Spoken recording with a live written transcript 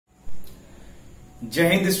Jai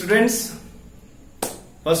Hind students.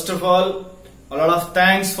 First of all, a lot of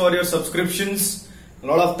thanks for your subscriptions. A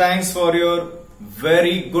lot of thanks for your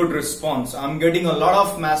very good response. I'm getting a lot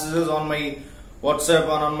of messages on my WhatsApp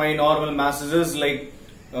and on my normal messages like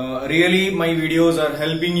really my videos are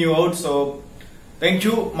helping you out. So thank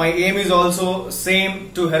you. My aim is also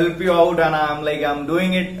same to help you out, and I'm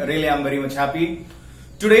doing it. Really, I'm very much happy.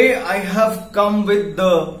 Today I have come with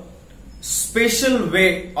the special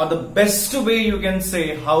way, or the best way you can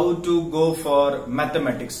say, how to go for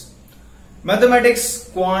mathematics. Mathematics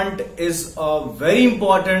quant is a very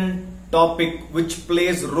important topic which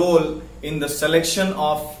plays role in the selection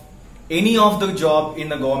of any of the job in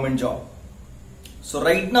the government job. So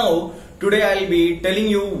right now, today I'll be telling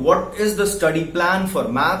you what is the study plan for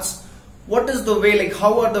maths, what is the way, like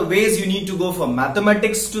how are the ways you need to go for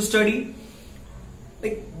mathematics to study,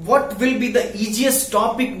 like what will be the easiest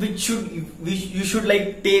topic which you should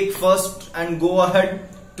like take first and go ahead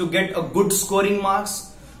to get a good scoring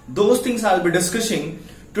marks. Those things I'll be discussing.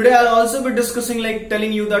 Today I'll also be discussing, like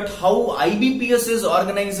telling you that how ibps is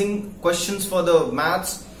organizing questions for the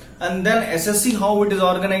maths, and then SSC how it is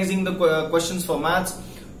organizing the questions for maths,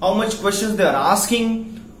 how much questions they are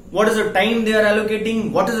asking, what is the time they are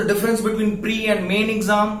allocating, what is the difference between pre and main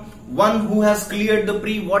exam, one who has cleared the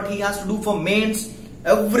pre, what he has to do for mains.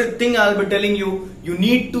 Everything I'll be telling you. You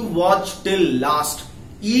need to watch till last.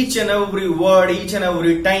 Each and every word, each and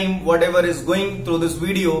every time, whatever is going through this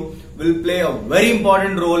video will play a very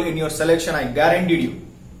important role in your selection, I guaranteed you.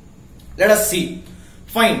 Let us see.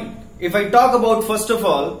 Fine. If I talk about first of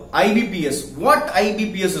all IBPS, what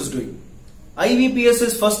IBPS is doing? IBPS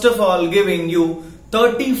is first of all giving you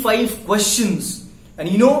 35 questions, and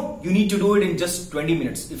you need to do it in just 20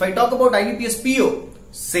 minutes. If I talk about IBPS PO,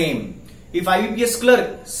 same. If IBPS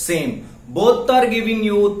clerk, same. Both are giving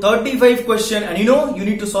you 35 questions, and you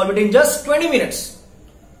need to solve it in just 20 minutes.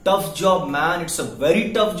 Tough job, man. It's a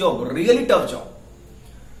very tough job, really tough job.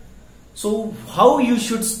 So how you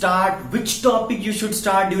should start, which topic you should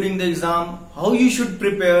start during the exam, how you should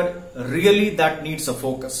prepare, really that needs a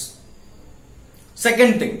focus.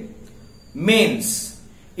 Second thing, mains.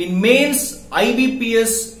 In mains,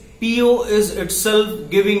 IBPS PO is itself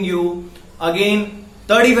giving you again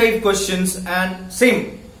 35 questions, and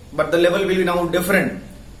same, but the level will be now different.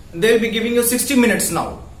 They will be giving you 60 minutes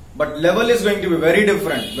now, but level is going to be very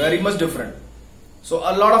different, very much different. So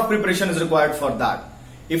a lot of preparation is required for that.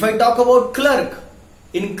 If I talk about clerk,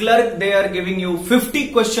 in clerk they are giving you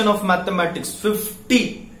 50 question of mathematics,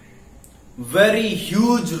 50. Very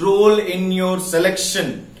huge role in your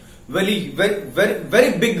selection, very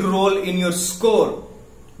big role in your score.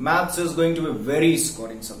 Maths is going to be a very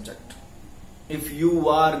scoring subject if you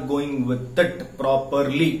are going with it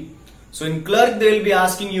properly. So in clerk they will be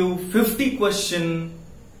asking you 50 question,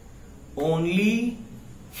 only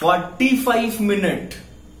 45 minutes,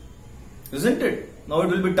 isn't it? Now it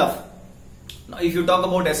will be tough. Now if you talk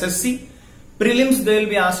about SSC, prelims they will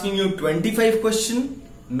be asking you 25 question,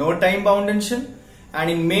 no time boundation, and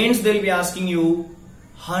in mains they will be asking you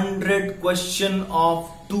 100 question of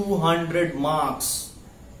 200 marks.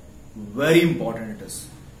 Very important it is.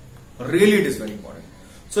 Really it is very important.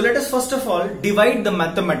 So let us first of all divide the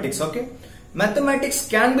mathematics, okay? Mathematics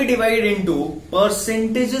can be divided into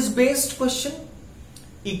percentages based question,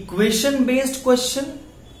 equation based question,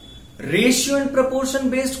 ratio and proportion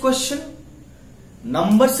based question,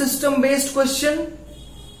 number system based question,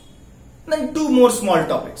 and two more small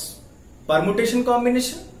topics, permutation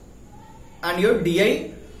combination and your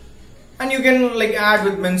DI, and you can like add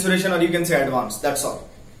with mensuration, or you can say advanced, that's all.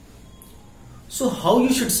 So how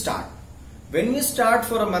you should start? When we start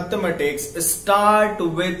for a mathematics, start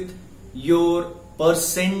with your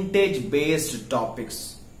percentage based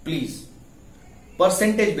topics, please.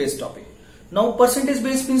 Percentage based topic. Now percentage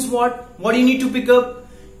based means what? What you need to pick up?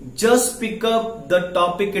 Just pick up the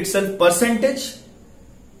topic itself, percentage.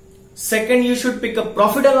 Second, you should pick up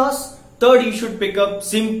profit and loss. Third, you should pick up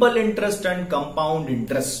simple interest and compound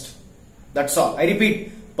interest. That's all. I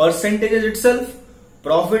repeat, percentages itself,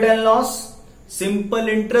 profit and loss, simple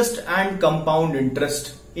interest and compound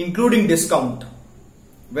interest, including discount.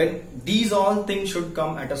 When these all things should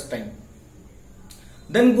come at a time.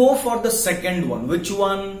 Then go for the second one. Which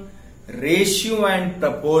one? Ratio and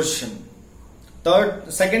proportion.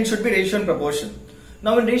 Second should be ratio and proportion.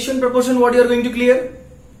 Now in ratio and proportion, what you are going to clear?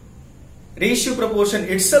 Ratio proportion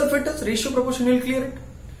itself it is. Ratio proportion you will clear it.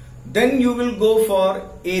 Then you will go for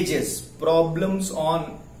ages. Problems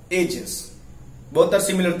on ages. Both are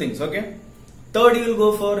similar things, okay? Third, you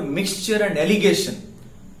will go for mixture and allegation.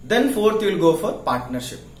 Then fourth, you will go for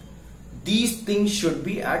partnership. These things should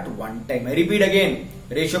be at one time. I repeat again,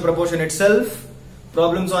 ratio proportion itself,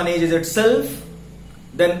 problems on ages itself,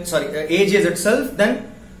 then ages itself,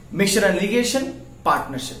 then mixture and ligation,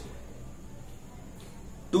 partnership.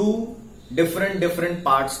 Two different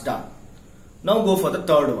parts done. Now go for the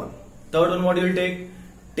third one. Third one, what you will take?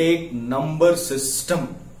 Take number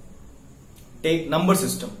system. Take number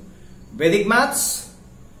system. Vedic maths,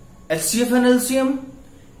 HCF and LCM,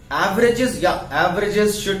 averages. Yeah,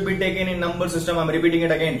 averages should be taken in number system. I'm repeating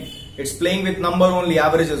it again. It's playing with number only,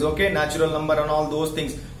 averages. Okay, natural number and all those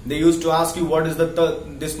things. They used to ask you what is the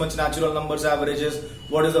this much natural numbers averages,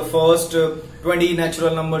 what is the first 20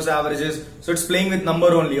 natural numbers averages. So it's playing with number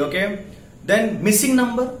only. Okay. Then missing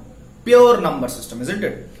number, pure number system, isn't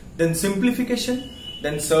it? Then simplification,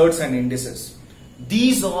 then surds and indices.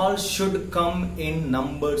 These all should come in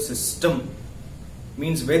number system.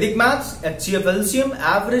 Means Vedic maths, HCF, LCM,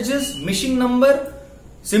 averages, missing number,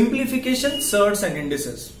 simplification, surds and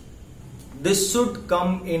indices. This should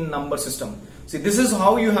come in number system. See, this is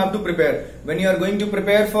how you have to prepare. When you are going to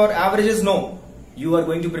prepare for averages, no. You are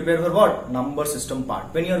going to prepare for what? Number system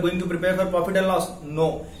part. When you are going to prepare for profit and loss,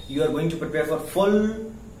 no. You are going to prepare for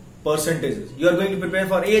full percentages. You are going to prepare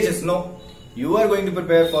for ages, no. You are going to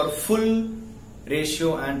prepare for full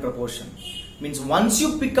ratio and proportion. Means once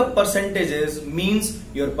you pick up percentages, means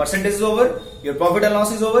your percentage is over, your profit and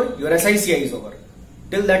loss is over, your SICI is over.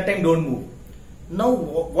 Till that time, don't move. Now,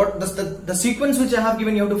 what does the sequence which I have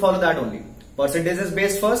given, you have to follow that only. Percentages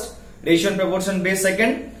based first, ratio and proportion based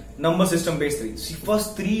second, number system based 3. See,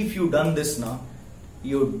 first 3 if you done this now,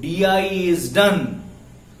 your DI is done.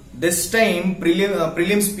 This time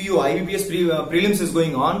prelims PO, IBPS prelims is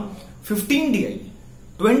going on. 15 DI,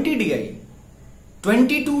 20 DI,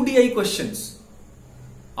 22 DI questions.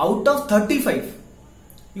 Out of 35,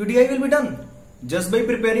 your DI will be done just by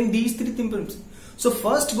preparing these 3 things. So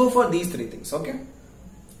first go for these 3 things, okay?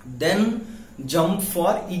 Then jump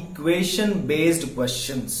for equation based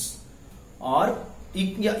questions, or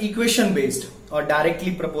equation based, or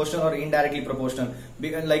directly proportional or indirectly proportional.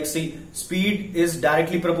 Like see, speed is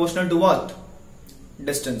directly proportional to what?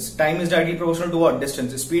 Distance. Time is directly proportional to what?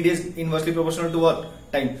 Distance. Speed is inversely proportional to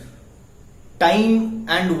what? Time. Time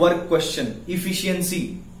and work question.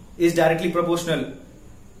 Efficiency is directly proportional,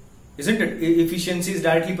 isn't it? Efficiency is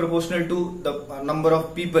directly proportional to the number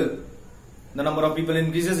of people. The number of people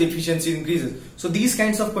increases, efficiency increases. So these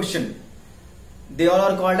kinds of question, they all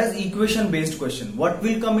are called as equation based question. What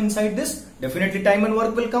will come inside this? Definitely time and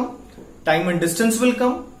work will come. Time and distance will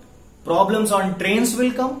come. Problems on trains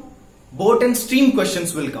will come. Boat and stream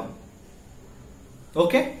questions will come.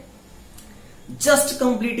 Okay? Just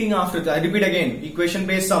completing after that, I repeat again, equation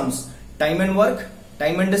based sums, time and work,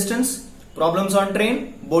 time and distance, problems on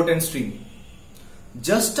train, boat and stream.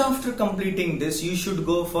 Just after completing this, you should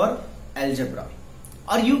go for algebra,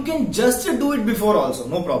 or you can just do it before also,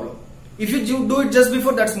 no problem. If you do it just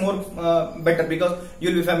before, that's more better, because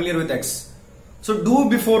you'll be familiar with X. So do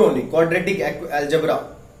before only, quadratic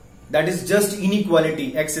algebra. That is just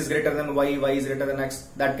inequality, X is greater than Y, Y is greater than X,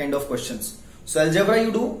 that kind of questions. So algebra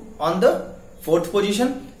you do on the 4th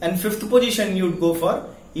position, and 5th position you would go for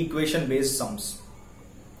equation based sums.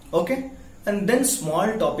 Okay, and then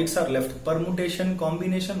small topics are left. Permutation,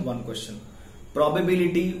 combination, 1 question.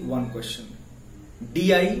 Probability, 1 question.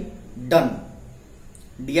 DI done.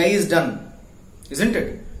 DI is done, isn't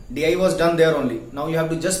it? DI was done there only. Now you have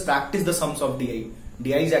to just practice the sums of DI.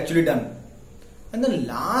 DI is actually done. And the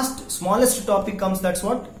last smallest topic comes, that's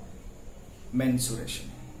what?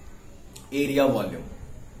 Mensuration, area volume.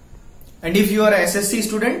 And if you are a SSC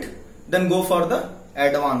student, then go for the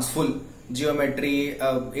advanced, full geometry,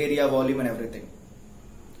 area volume and everything.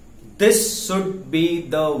 This should be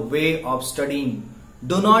the way of studying.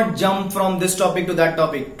 Do not jump from this topic to that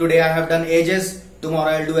topic. Today I have done ages,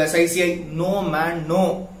 tomorrow I'll do SICI. No man,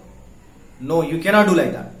 no. No, you cannot do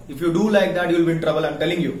like that. If you do like that, you will be in trouble, I'm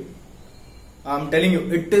telling you. I'm telling you,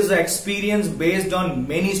 it is an experience based on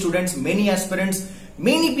many students, many aspirants,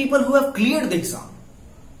 many people who have cleared the exam.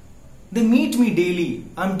 They meet me daily.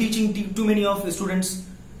 I'm teaching too many of the students.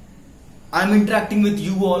 I'm interacting with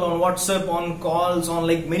you all on WhatsApp, on calls, on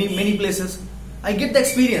like many places. I get the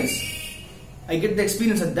experience. I get the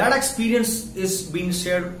experience, and that experience is being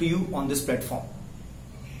shared to you on this platform.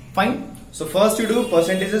 Fine. So first you do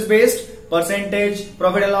percentages based, percentage,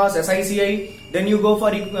 profit and loss, SICI. Then you go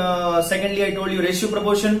for, secondly I told you ratio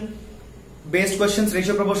proportion based questions,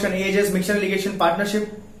 ratio proportion, ages, mixture, ligation, partnership.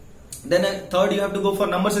 Then third you have to go for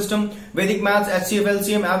number system, Vedic maths, HCF,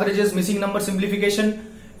 LCM, averages, missing number,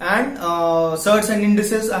 simplification, and surds and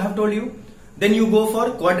indices I have told you. Then you go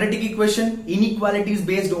for quadratic equation, inequalities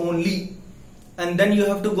based only. And then you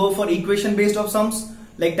have to go for equation based of sums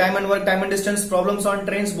like time and work, time and distance, problems on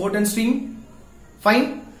trains, boat and stream.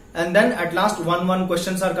 Fine. And then at last 1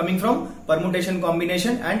 questions are coming from permutation,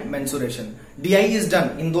 combination and mensuration. DI is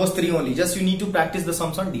done in those 3 only. Just you need to practice the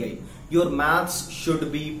sums on DI. Your maths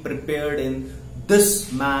should be prepared in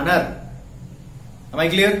this manner. Am I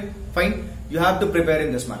clear? Fine. You have to prepare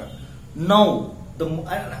in this manner. Now,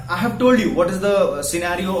 I have told you what is the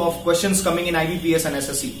scenario of questions coming in IBPS and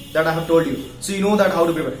SSC. That I have told you. So you know that how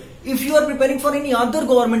to prepare. If you are preparing for any other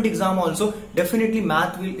government exam also, definitely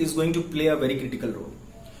math is going to play a very critical role.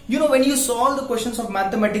 You know, when you solve the questions of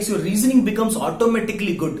mathematics, your reasoning becomes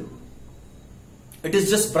automatically good. It is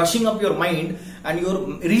just brushing up your mind and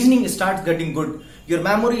your reasoning starts getting good. Your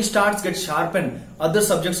memory starts get sharpened. Other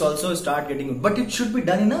subjects also start getting good. But it should be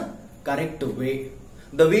done in a correct way.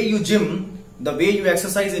 The way you gym, the way you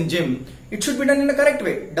exercise in gym, it should be done in a correct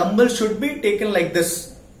way. Dumbbell should be taken like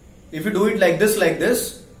this. If you do it like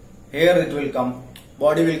this, here it will come.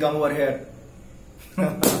 Body will come over here.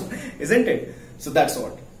 Isn't it? So that's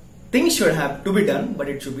what. Things should have to be done, but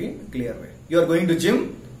it should be in a clear way. You are going to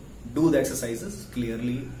gym, do the exercises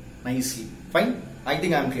clearly, nicely. Fine? I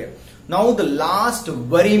think I am clear. Now the last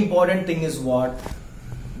very important thing is what?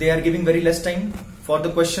 They are giving very less time for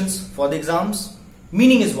the questions, for the exams.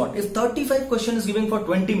 Meaning is what? If 35 questions is given for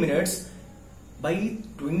 20 minutes, by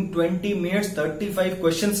 20 minutes, 35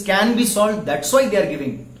 questions can be solved. That's why they are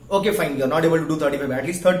giving. Okay, fine. You are not able to do 35, at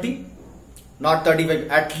least 30. Not 35,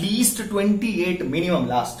 at least 28 minimum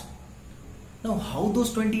last. Now, how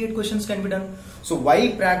those 28 questions can be done? So,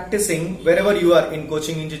 while practicing, wherever you are in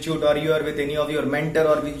coaching institute or you are with any of your mentor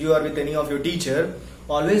or you are with any of your teacher,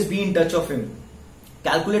 always be in touch of him.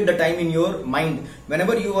 Calculate the time in your mind.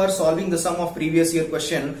 Whenever you are solving the sum of previous year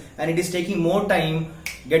question and it is taking more time,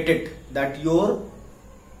 get it that your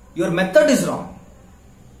method is wrong.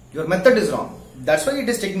 Your method is wrong. That's why it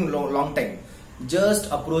is taking long time.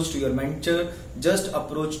 Just approach to your mentor, just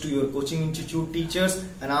approach to your coaching institute teachers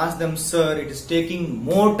and ask them, sir, it is taking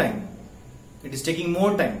more time. It is taking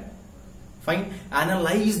more time. Fine.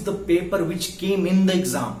 Analyze the paper which came in the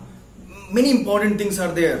exam. Many important things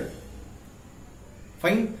are there.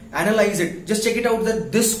 Fine. Analyze it. Just check it out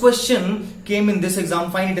that this question came in this exam.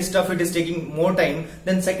 Fine. It is tough. It is taking more time.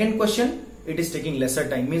 Then second question, it is taking lesser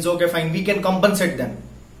time. Means okay, fine. We can compensate them.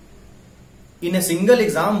 In a single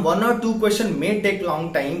exam, 1 or 2 questions may take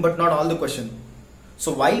long time, but not all the question.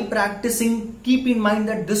 So while practicing, keep in mind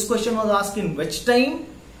that this question was asked in which time,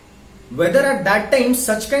 whether at that time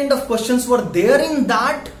such kind of questions were there in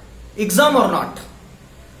that exam or not.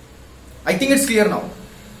 I think it's clear now.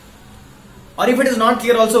 Or if it is not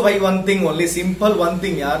clear also, why one thing only, simple one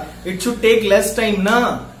thing, yaar, it should take less time,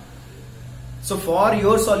 na? So for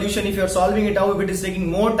your solution, if you are solving it out, if it is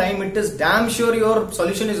taking more time, it is damn sure your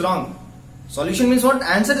solution is wrong. Solution means what?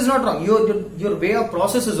 Answer is not wrong. Your way of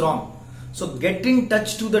process is wrong. So get in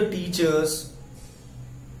touch to the teachers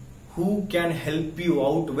who can help you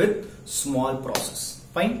out with small process.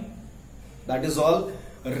 Fine? That is all.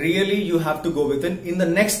 Really you have to go with it. In the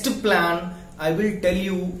next plan, I will tell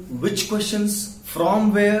you which questions,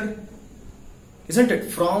 from where, isn't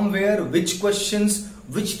it? From where, which questions,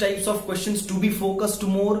 which types of questions to be focused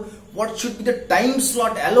more, what should be the time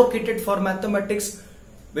slot allocated for mathematics.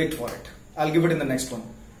 Wait for it. I'll give it in the next one.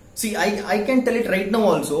 See, I can tell it right now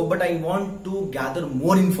also, but I want to gather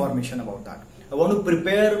more information about that. I want to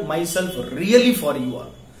prepare myself really for you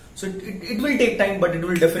all. So it will take time, but it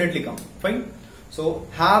will definitely come. Fine. So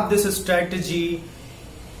have this strategy.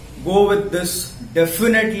 Go with this.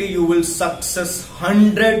 Definitely you will success.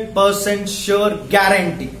 100% sure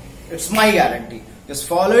guarantee. It's my guarantee. Just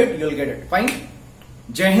follow it. You'll get it. Fine.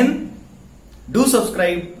 Jai Hind. Do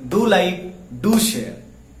subscribe. Do like. Do share.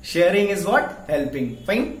 Sharing is what? Helping.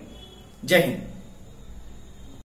 Fine. Jai Hind.